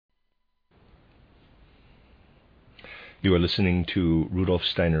You are listening to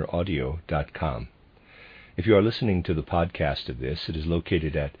RudolfSteinerAudio.com. If you are listening to the podcast of this, it is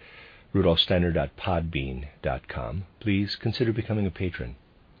located at RudolfSteiner.podbean.com. Please consider becoming a patron.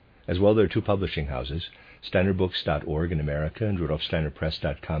 As well, there are two publishing houses, SteinerBooks.org in America and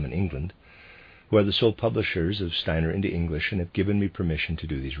RudolfSteinerPress.com in England, who are the sole publishers of Steiner into English and have given me permission to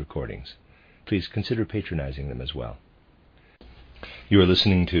do these recordings. Please consider patronizing them as well. You are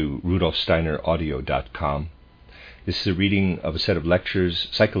listening to RudolfSteinerAudio.com. This is a reading of a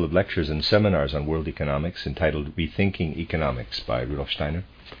cycle of lectures and seminars on world economics entitled Rethinking Economics by Rudolf Steiner.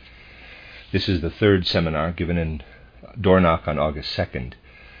 This is the third seminar given in Dornach on August 2nd,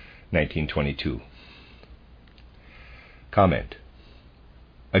 1922. Comment.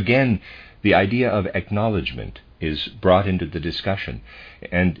 Again, the idea of acknowledgement is brought into the discussion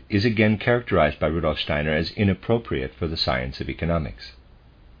and is again characterized by Rudolf Steiner as inappropriate for the science of economics.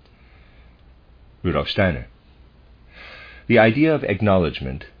 Rudolf Steiner. The idea of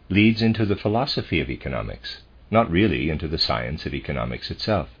acknowledgement leads into the philosophy of economics, not really into the science of economics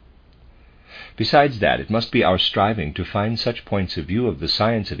itself. Besides that, it must be our striving to find such points of view of the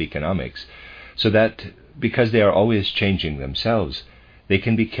science of economics so that, because they are always changing themselves, they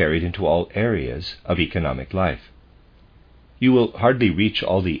can be carried into all areas of economic life. You will hardly reach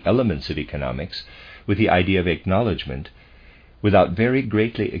all the elements of economics with the idea of acknowledgement without very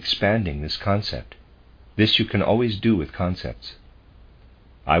greatly expanding this concept. This you can always do with concepts.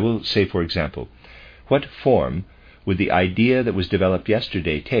 I will say, for example, what form would the idea that was developed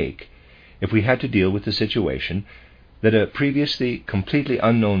yesterday take if we had to deal with the situation that a previously completely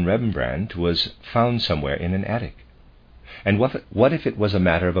unknown Rembrandt was found somewhere in an attic? And what if it was a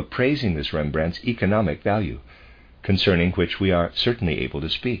matter of appraising this Rembrandt's economic value, concerning which we are certainly able to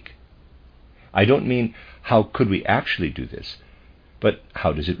speak? I don't mean how could we actually do this, but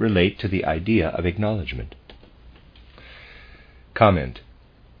how does it relate to the idea of acknowledgement? Comment.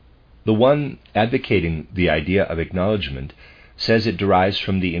 The one advocating the idea of acknowledgement says it derives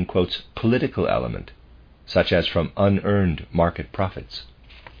from the, in quotes, political element, such as from unearned market profits.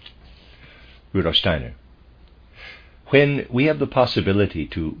 Rudolf Steiner. When we have the possibility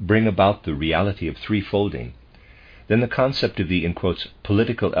to bring about the reality of threefolding, then the concept of the, in quotes,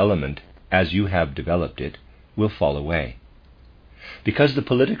 political element, as you have developed it, will fall away. Because the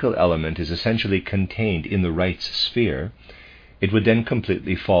political element is essentially contained in the rights sphere, it would then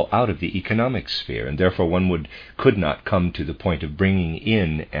completely fall out of the economic sphere, and therefore one could not come to the point of bringing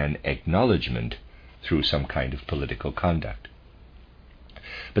in an acknowledgement through some kind of political conduct.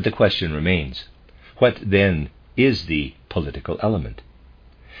 But the question remains, what then is the political element?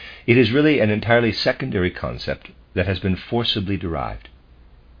 It is really an entirely secondary concept that has been forcibly derived.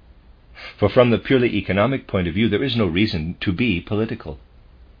 For from the purely economic point of view, there is no reason to be political.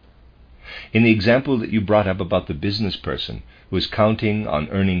 In the example that you brought up about the business person who is counting on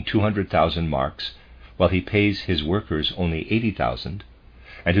earning 200,000 marks while he pays his workers only 80,000,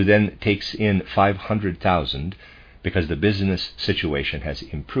 and who then takes in 500,000 because the business situation has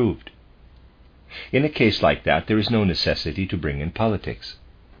improved. In a case like that, there is no necessity to bring in politics.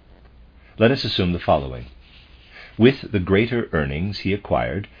 Let us assume the following. With the greater earnings he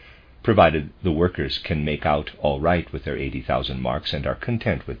acquired, provided the workers can make out all right with their 80,000 marks and are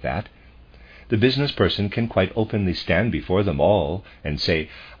content with that, the business person can quite openly stand before them all and say,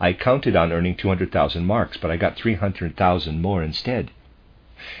 I counted on earning 200,000 marks, but I got 300,000 more instead.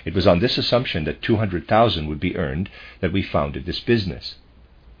 It was on this assumption that 200,000 would be earned that we founded this business.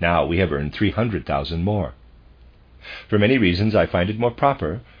 Now we have earned 300,000 more. For many reasons, I find it more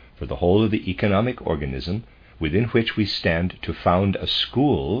proper for the whole of the economic organism within which we stand to found a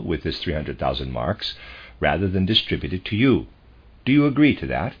school with this 300,000 marks rather than distribute it to you. Do you agree to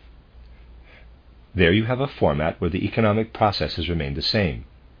that? There you have a format where the economic process has remained the same,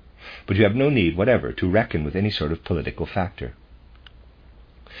 but you have no need whatever to reckon with any sort of political factor.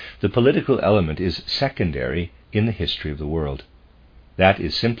 The political element is secondary in the history of the world. That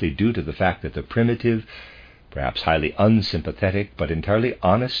is simply due to the fact that the primitive, perhaps highly unsympathetic, but entirely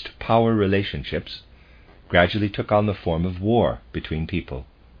honest power relationships gradually took on the form of war between people.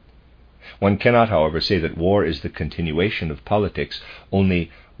 One cannot, however, say that war is the continuation of politics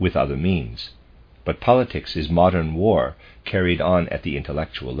only with other means, but politics is modern war carried on at the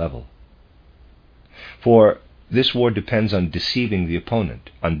intellectual level. For this war depends on deceiving the opponent,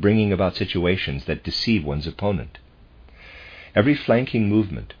 on bringing about situations that deceive one's opponent. Every flanking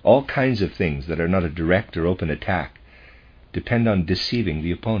movement, all kinds of things that are not a direct or open attack, depend on deceiving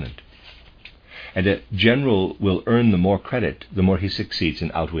the opponent. And a general will earn the more credit the more he succeeds in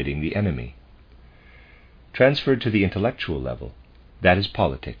outwitting the enemy. Transferred to the intellectual level, that is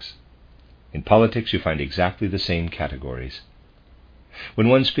politics. In politics you find exactly the same categories. When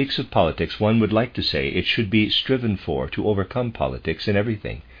one speaks of politics, one would like to say it should be striven for to overcome politics in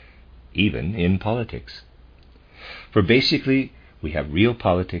everything, even in politics. For basically, we have real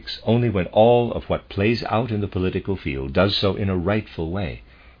politics only when all of what plays out in the political field does so in a rightful way,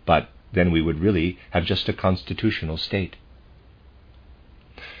 but then we would really have just a constitutional state.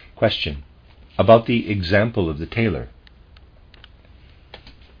 Question. About the example of the tailor.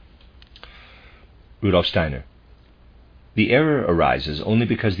 Rudolf Steiner. The error arises only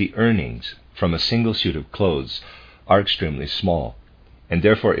because the earnings from a single suit of clothes are extremely small, and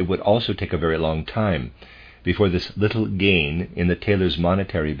therefore it would also take a very long time before this little gain in the tailor's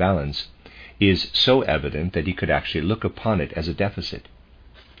monetary balance is so evident that he could actually look upon it as a deficit.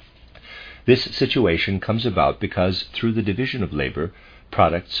 This situation comes about because through the division of labor,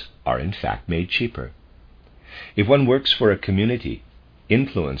 products are in fact made cheaper. If one works for a community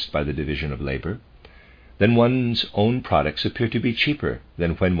influenced by the division of labor, then one's own products appear to be cheaper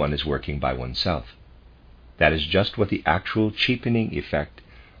than when one is working by oneself. That is just what the actual cheapening effect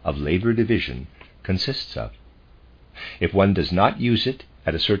of labor division consists of. If one does not use it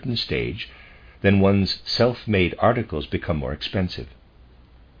at a certain stage, then one's self-made articles become more expensive.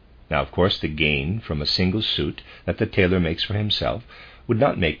 Now, of course, the gain from a single suit that the tailor makes for himself would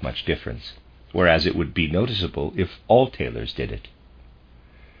not make much difference, whereas it would be noticeable if all tailors did it.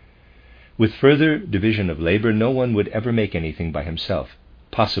 With further division of labor, no one would ever make anything by himself,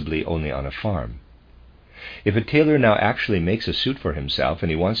 possibly only on a farm. If a tailor now actually makes a suit for himself and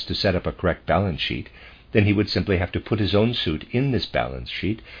he wants to set up a correct balance sheet, then he would simply have to put his own suit in this balance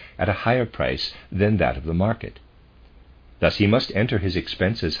sheet at a higher price than that of the market. Thus he must enter his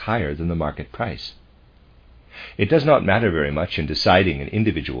expenses higher than the market price. It does not matter very much in deciding an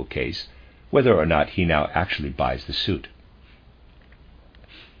individual case whether or not he now actually buys the suit.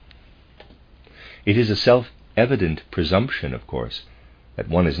 It is a self-evident presumption, of course, that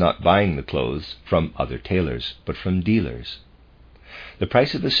one is not buying the clothes from other tailors, but from dealers. The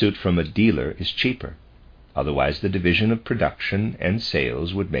price of the suit from a dealer is cheaper. Otherwise the division of production and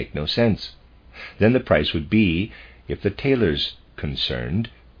sales would make no sense. Then the price would be if the tailors concerned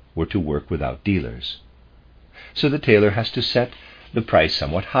were to work without dealers. So the tailor has to set the price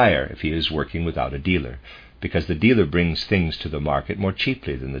somewhat higher if he is working without a dealer, because the dealer brings things to the market more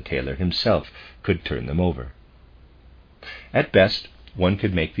cheaply than the tailor himself could turn them over. At best, one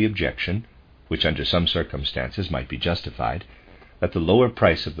could make the objection, which under some circumstances might be justified, that the lower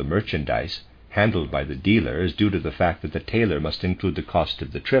price of the merchandise handled by the dealer is due to the fact that the tailor must include the cost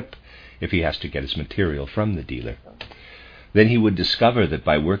of the trip if he has to get his material from the dealer. Then he would discover that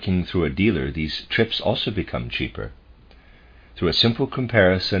by working through a dealer, these trips also become cheaper. Through a simple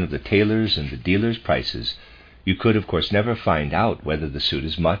comparison of the tailor's and the dealer's prices, you could, of course, never find out whether the suit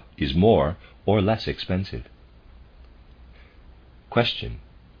is more or less expensive. Question.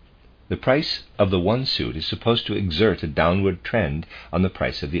 The price of the one suit is supposed to exert a downward trend on the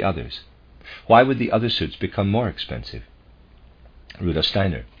price of the others. Why would the other suits become more expensive? Rudolf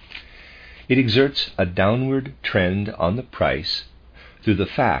Steiner. It exerts a downward trend on the price through the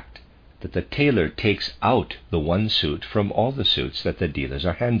fact that the tailor takes out the one suit from all the suits that the dealers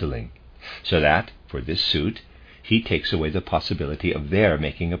are handling, so that, for this suit, he takes away the possibility of their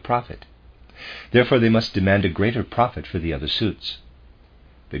making a profit. Therefore they must demand a greater profit for the other suits.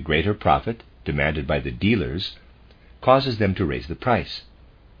 The greater profit, demanded by the dealers, causes them to raise the price,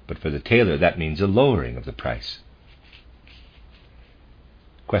 but for the tailor that means a lowering of the price.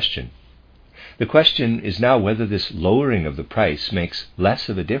 Question. The question is now whether this lowering of the price makes less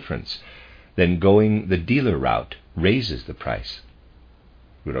of a difference than going the dealer route raises the price.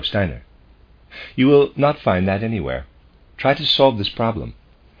 Rudolf Steiner. You will not find that anywhere. Try to solve this problem.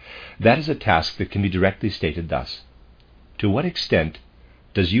 That is a task that can be directly stated thus. To what extent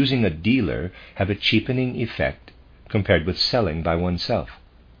does using a dealer have a cheapening effect compared with selling by oneself?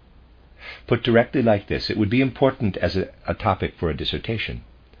 Put directly like this, it would be important as a topic for a dissertation.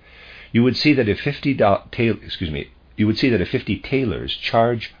 You would see that if 50 tailors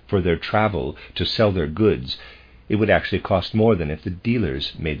charge for their travel to sell their goods, it would actually cost more than if the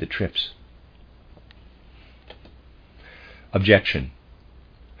dealers made the trips. Objection.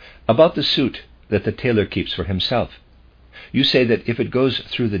 About the suit that the tailor keeps for himself. You say that if it goes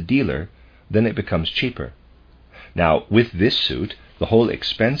through the dealer, then it becomes cheaper. Now, with this suit, the whole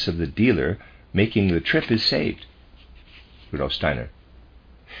expense of the dealer making the trip is saved. Rudolf Steiner.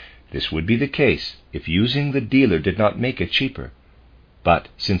 This would be the case if using the dealer did not make it cheaper. But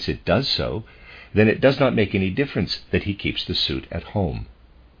since it does so, then it does not make any difference that he keeps the suit at home.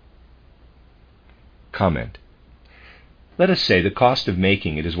 Comment. Let us say the cost of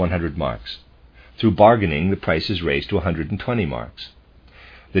making it is 100 marks. Through bargaining, the price is raised to 120 marks.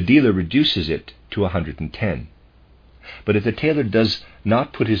 The dealer reduces it to 110. But if the tailor does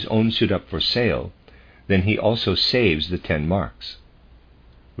not put his own suit up for sale, then he also saves the 10 marks.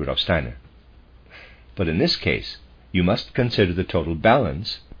 Rudolf Steiner. But in this case, you must consider the total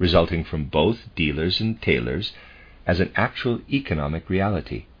balance resulting from both dealers and tailors as an actual economic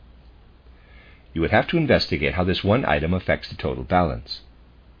reality. You would have to investigate how this one item affects the total balance.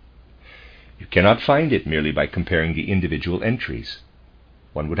 You cannot find it merely by comparing the individual entries.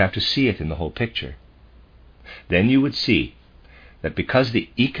 One would have to see it in the whole picture. Then you would see that because the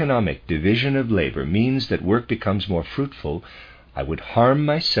economic division of labor means that work becomes more fruitful, I would harm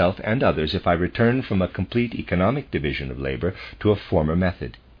myself and others if I return from a complete economic division of labor to a former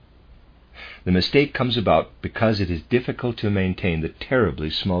method. The mistake comes about because it is difficult to maintain the terribly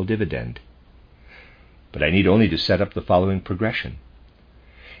small dividend. But I need only to set up the following progression.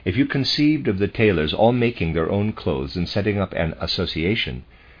 If you conceived of the tailors all making their own clothes and setting up an association,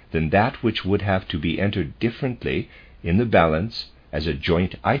 then that which would have to be entered differently in the balance as a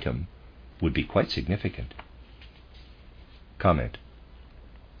joint item would be quite significant. Comment.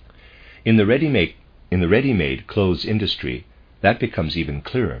 In the ready-made clothes industry, that becomes even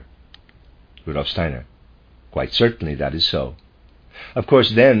clearer. Rudolf Steiner. Quite certainly that is so. Of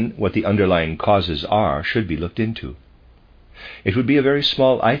course, then, what the underlying causes are should be looked into. It would be a very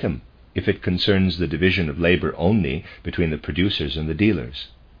small item if it concerns the division of labor only between the producers and the dealers.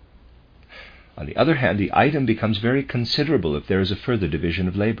 On the other hand, the item becomes very considerable if there is a further division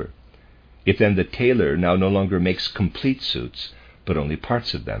of labor. If then the tailor now no longer makes complete suits, but only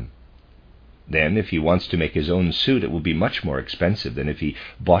parts of them. Then, if he wants to make his own suit, it will be much more expensive than if he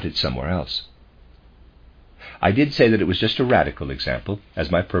bought it somewhere else. I did say that it was just a radical example, as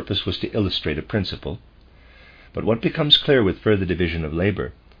my purpose was to illustrate a principle. But what becomes clear with further division of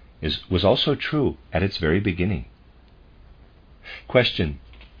labor was also true at its very beginning. Question.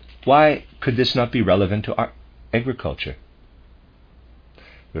 Why could this not be relevant to agriculture?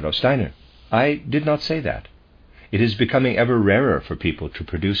 Rudolf Steiner. I did not say that. It is becoming ever rarer for people to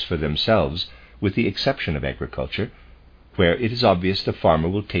produce for themselves, with the exception of agriculture, where it is obvious the farmer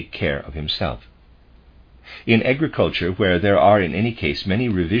will take care of himself. In agriculture, where there are in any case many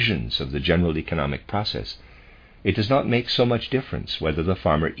revisions of the general economic process, it does not make so much difference whether the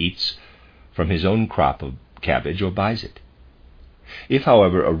farmer eats from his own crop of cabbage or buys it. If,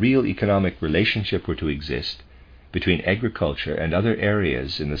 however, a real economic relationship were to exist between agriculture and other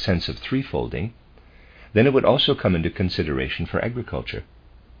areas in the sense of threefolding, then it would also come into consideration for agriculture.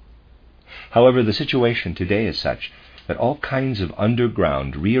 However, the situation today is such that all kinds of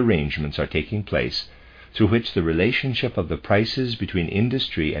underground rearrangements are taking place through which the relationship of the prices between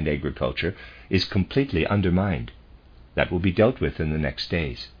industry and agriculture is completely undermined. That will be dealt with in the next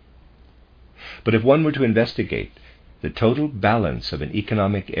days. But if one were to investigate the total balance of an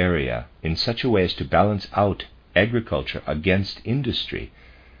economic area in such a way as to balance out agriculture against industry,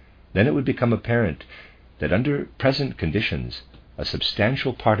 then it would become apparent that under present conditions, a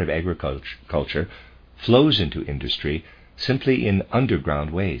substantial part of agriculture flows into industry simply in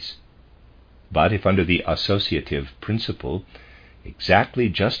underground ways. But if under the associative principle, exactly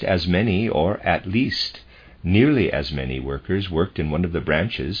just as many, or at least nearly as many workers worked in one of the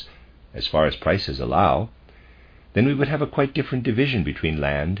branches, as far as prices allow, then we would have a quite different division between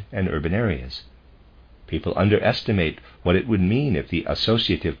land and urban areas. People underestimate what it would mean if the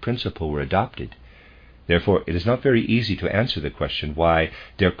associative principle were adopted. Therefore, it is not very easy to answer the question why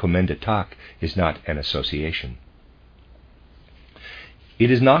Der Kommende Tag is not an association. It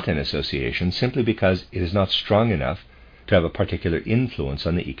is not an association simply because it is not strong enough to have a particular influence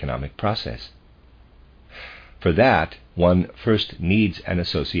on the economic process. For that, one first needs an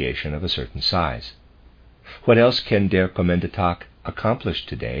association of a certain size. What else can Der Kommende Tag accomplish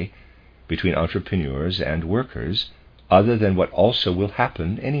today between entrepreneurs and workers other than what also will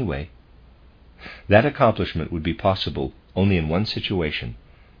happen anyway? That accomplishment would be possible only in one situation.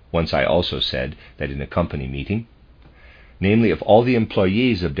 Once I also said that in a company meeting, namely if all the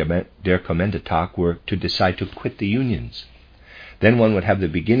employees of Der Kommende Tag were to decide to quit the unions. Then one would have the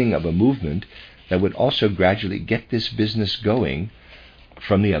beginning of a movement that would also gradually get this business going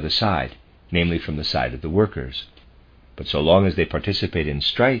from the other side, namely from the side of the workers. But so long as they participate in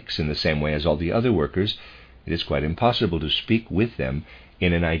strikes in the same way as all the other workers, it is quite impossible to speak with them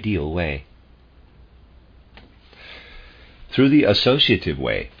in an ideal way. Through the associative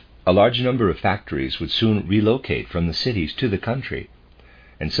way, a large number of factories would soon relocate from the cities to the country,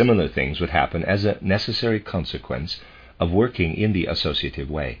 and similar things would happen as a necessary consequence of working in the associative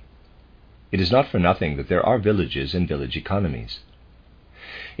way. It is not for nothing that there are villages and village economies.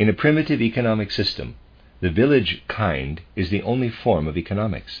 In a primitive economic system, the village kind is the only form of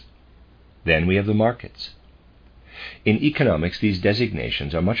economics. Then we have the markets. In economics, these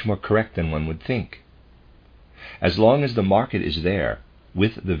designations are much more correct than one would think. As long as the market is there,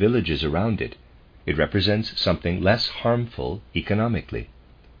 with the villages around it, it represents something less harmful economically,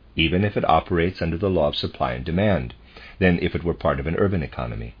 even if it operates under the law of supply and demand, than if it were part of an urban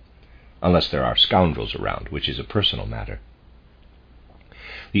economy, unless there are scoundrels around, which is a personal matter.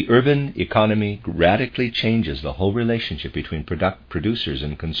 The urban economy radically changes the whole relationship between producers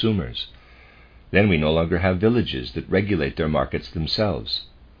and consumers. Then we no longer have villages that regulate their market themselves.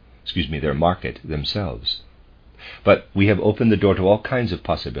 But we have opened the door to all kinds of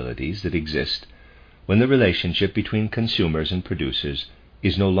possibilities that exist when the relationship between consumers and producers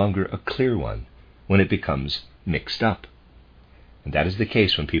is no longer a clear one, when it becomes mixed up. And that is the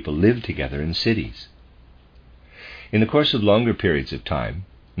case when people live together in cities. In the course of longer periods of time,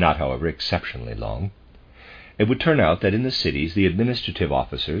 not however exceptionally long, it would turn out that in the cities the administrative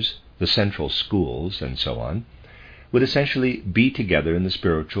officers, the central schools, and so on, would essentially be together in the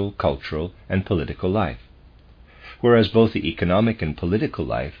spiritual, cultural, and political life, whereas both the economic and political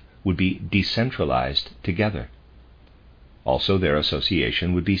life would be decentralized together. Also, their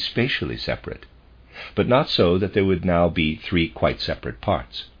association would be spatially separate, but not so that there would now be three quite separate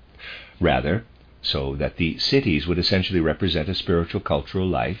parts. Rather, so that the cities would essentially represent a spiritual cultural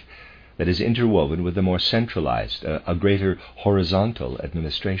life that is interwoven with a more centralized, a greater horizontal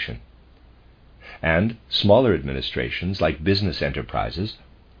administration. And smaller administrations, like business enterprises,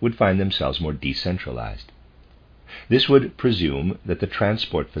 would find themselves more decentralized. This would presume that the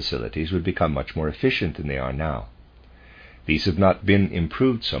transport facilities would become much more efficient than they are now. These have not been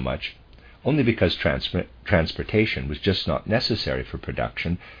improved so much, only because transportation was just not necessary for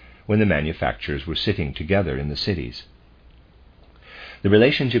production when the manufacturers were sitting together in the cities. The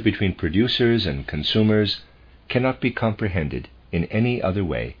relationship between producers and consumers cannot be comprehended in any other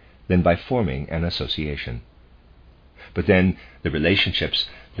way than by forming an association. But then the relationships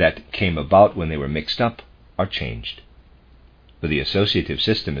that came about when they were mixed up are changed. For the associative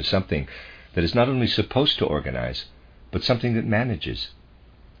system is something that is not only supposed to organize, but something that manages.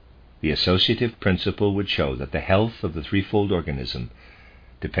 The associative principle would show that the health of the threefold organism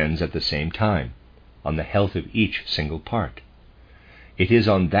depends at the same time on the health of each single part. It is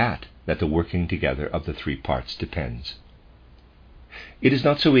on that the working together of the three parts depends. It is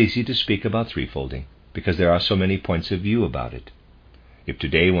not so easy to speak about threefolding, because there are so many points of view about it. If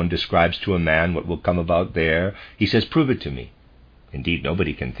today one describes to a man what will come about there, he says, "Prove it to me." Indeed,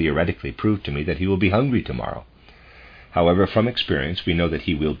 nobody can theoretically prove to me that he will be hungry tomorrow. However, from experience, we know that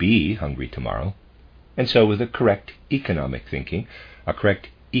he will be hungry tomorrow. And so with a correct economic thinking, a correct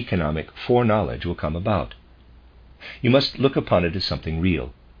economic foreknowledge will come about. You must look upon it as something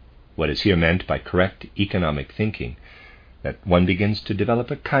real. What is here meant by correct economic thinking, that one begins to develop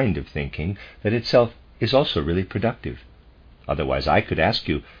a kind of thinking that itself is also really productive. Otherwise, I could ask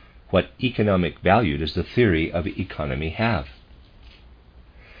you, what economic value does the theory of economy have?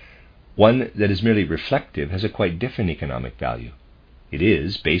 One that is merely reflective has a quite different economic value. It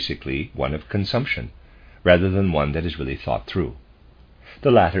is, basically, one of consumption, rather than one that is really thought through.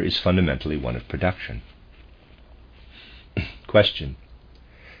 The latter is fundamentally one of production. Question.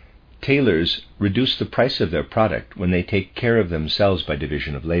 Tailors reduce the price of their product when they take care of themselves by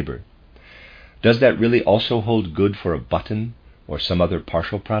division of labor. Does that really also hold good for a button or some other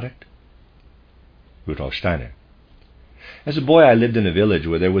partial product? Rudolf Steiner. As a boy, I lived in a village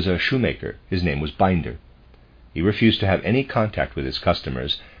where there was a shoemaker. His name was Binder. He refused to have any contact with his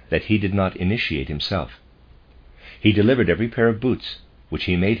customers that he did not initiate himself. He delivered every pair of boots, which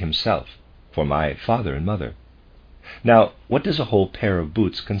he made himself, for my father and mother. Now, what does a whole pair of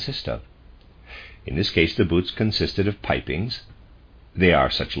boots consist of? In this case, the boots consisted of pipings. They are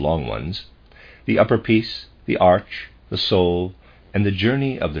such long ones. The upper piece, the arch, the sole, and the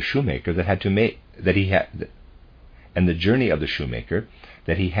journey of the shoemaker that he had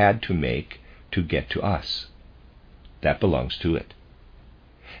to make to get to us. That belongs to it.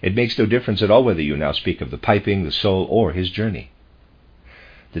 It makes no difference at all whether you now speak of the piping, the sole, or his journey.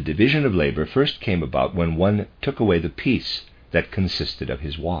 The division of labor first came about when one took away the piece that consisted of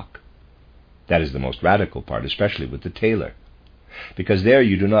his walk. That is the most radical part, especially with the tailor, because there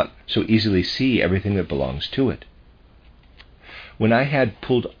you do not so easily see everything that belongs to it. When I had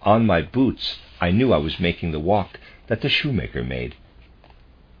pulled on my boots, I knew I was making the walk that the shoemaker made.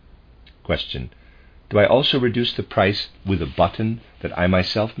 Question. Do I also reduce the price with a button that I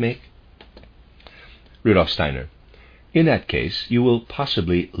myself make? Rudolf Steiner. In that case, you will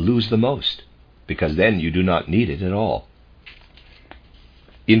possibly lose the most, because then you do not need it at all.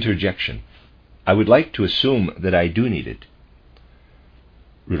 Interjection. I would like to assume that I do need it.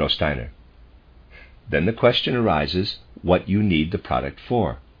 Rudolf Steiner. Then the question arises what you need the product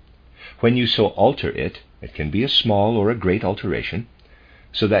for. When you so alter it, it can be a small or a great alteration,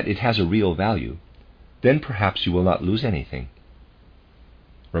 so that it has a real value, then perhaps you will not lose anything.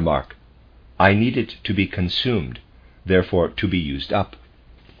 Remark. I need it to be consumed, therefore to be used up.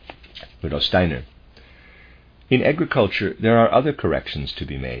 Rudolf Steiner. In agriculture, there are other corrections to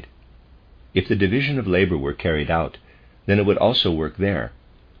be made. If the division of labor were carried out, then it would also work there.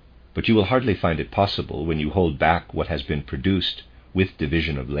 But you will hardly find it possible, when you hold back what has been produced with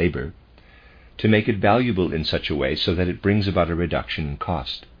division of labor, to make it valuable in such a way so that it brings about a reduction in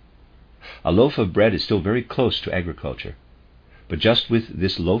cost. A loaf of bread is still very close to agriculture, but just with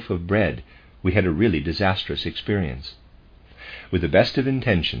this loaf of bread we had a really disastrous experience. With the best of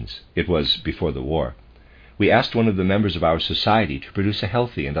intentions, it was before the war, we asked one of the members of our society to produce a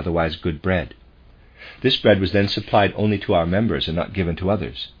healthy and otherwise good bread. This bread was then supplied only to our members and not given to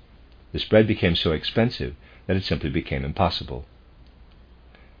others. This bread became so expensive that it simply became impossible.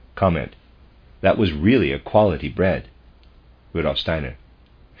 Comment. That was really a quality bread. Rudolf Steiner.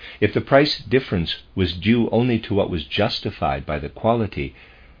 If the price difference was due only to what was justified by the quality,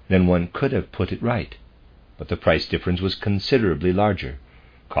 then one could have put it right. But the price difference was considerably larger,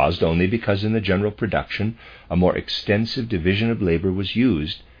 caused only because in the general production a more extensive division of labor was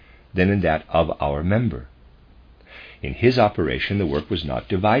used than in that of our member. In his operation the work was not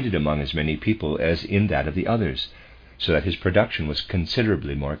divided among as many people as in that of the others, so that his production was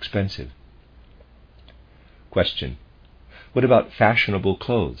considerably more expensive. Question. What about fashionable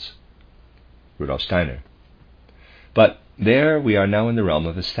clothes? Rudolf Steiner. But there we are now in the realm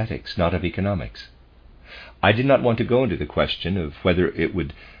of aesthetics, not of economics. I did not want to go into the question of whether it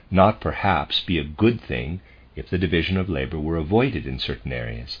would not perhaps be a good thing if the division of labor were avoided in certain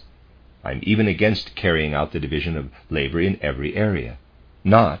areas. I am even against carrying out the division of labor in every area,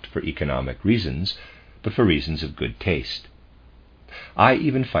 not for economic reasons, but for reasons of good taste. I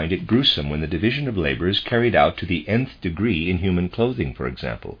even find it gruesome when the division of labor is carried out to the nth degree in human clothing, for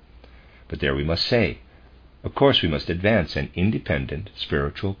example. But there we must say, of course we must advance an independent,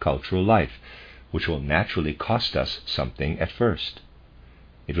 spiritual, cultural life, which will naturally cost us something at first.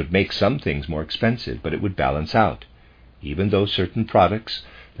 It would make some things more expensive, but it would balance out, even though certain products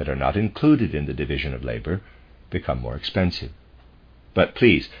that are not included in the division of labor become more expensive. But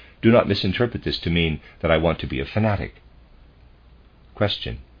please, do not misinterpret this to mean that I want to be a fanatic.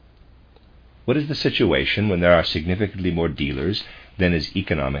 Question. What is the situation when there are significantly more dealers than is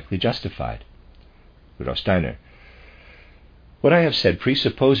economically justified? Rudolf Steiner. What I have said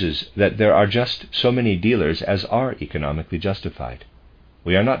presupposes that there are just so many dealers as are economically justified.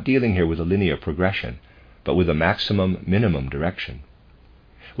 We are not dealing here with a linear progression, but with a maximum-minimum direction.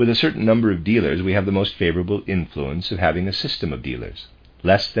 With a certain number of dealers, we have the most favorable influence of having a system of dealers.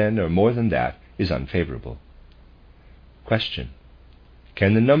 Less than or more than that is unfavorable. Question.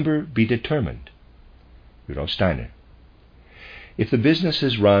 Can the number be determined? Rudolf Steiner. If the business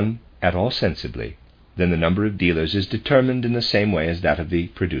is run at all sensibly, then the number of dealers is determined in the same way as that of the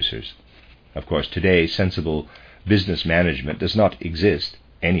producers. Of course, today, sensible business management does not exist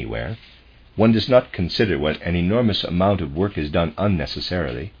anywhere. One does not consider what an enormous amount of work is done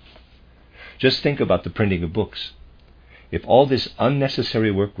unnecessarily. Just think about the printing of books. If all this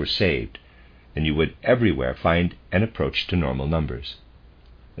unnecessary work were saved, then you would everywhere find an approach to normal numbers.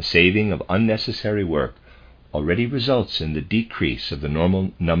 The saving of unnecessary work already results in the decrease of the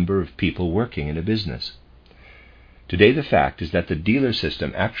normal number of people working in a business. Today the fact is that the dealer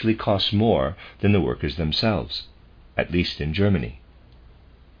system actually costs more than the workers themselves, at least in Germany.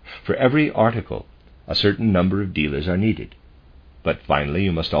 For every article, a certain number of dealers are needed. But finally,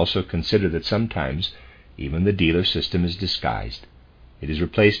 you must also consider that sometimes even the dealer system is disguised. It is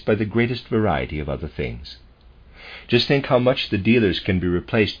replaced by the greatest variety of other things. Just think how much the dealers can be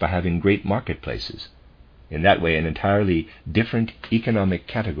replaced by having great marketplaces. In that way, an entirely different economic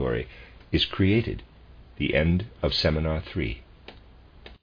category is created. The end of Seminar 3.